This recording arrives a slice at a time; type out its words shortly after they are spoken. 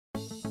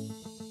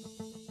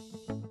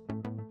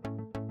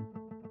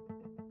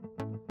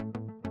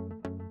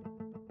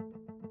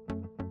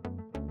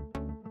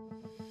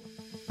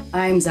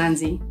I'm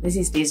Zanzi. This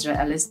is Desiree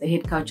Ellis, the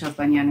head coach of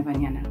Banyana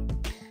Banyana.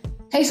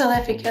 Hey South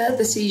Africa,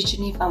 this is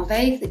Janine van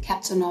Wyk, the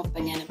captain of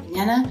Banyana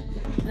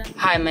Banyana.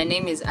 Hi, my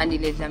name is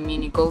Andile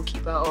Dlamini,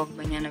 goalkeeper of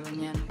Banyana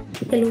Banyana.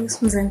 Hello, I'm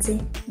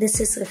Zanzi. This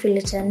is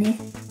Refiloe Jane.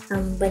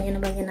 I'm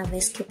Banyana Banyana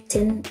vice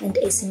captain and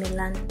AC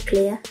Milan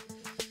player.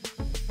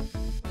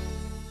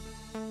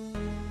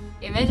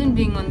 Imagine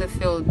being on the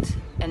field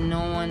and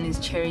no one is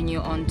cheering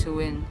you on to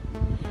win.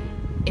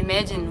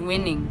 Imagine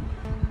winning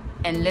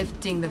and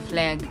lifting the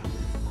flag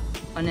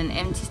on an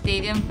empty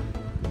stadium.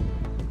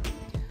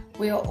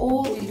 We are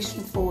all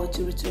looking forward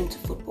to return to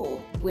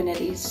football when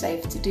it is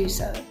safe to do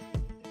so.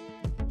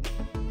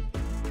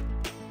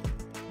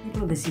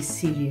 People, this is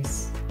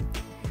serious.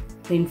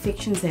 The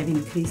infections have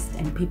increased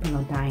and people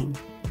are dying.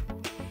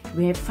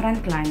 We have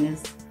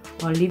frontliners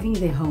who are leaving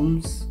their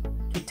homes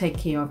to take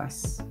care of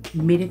us.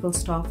 Medical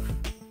staff,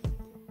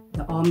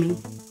 the army,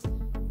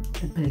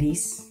 the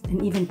police,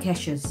 and even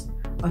cashiers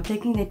are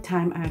taking their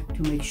time out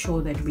to make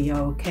sure that we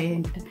are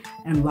okay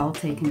and well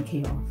taken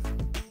care of.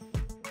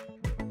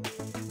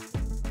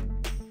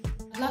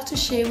 I'd like to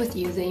share with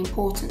you the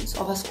importance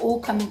of us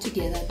all coming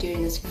together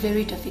during this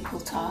very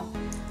difficult time.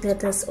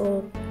 Let us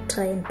all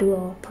try and do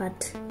our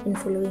part in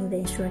following the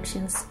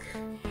instructions.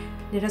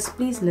 Let us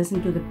please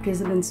listen to the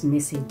President's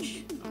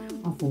message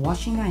of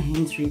washing our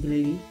hands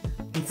regularly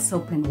with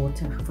soap and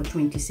water for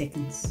 20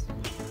 seconds.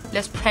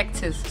 Let's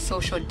practice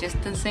social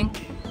distancing.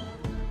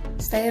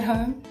 Stay at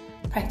home,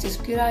 practice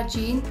good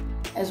hygiene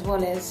as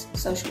well as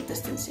social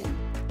distancing.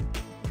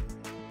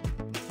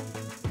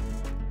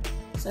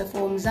 So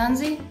for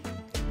Mzansi,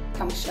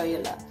 come show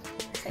your love.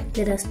 Okay.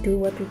 Let us do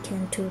what we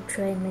can to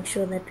try and make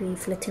sure that we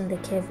flatten the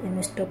curve and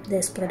we stop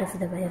the spread of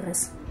the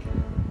virus.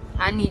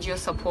 I need your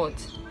support.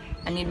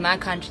 I need my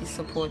country's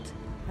support.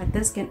 But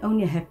this can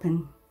only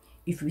happen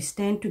if we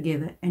stand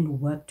together and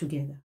work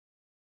together.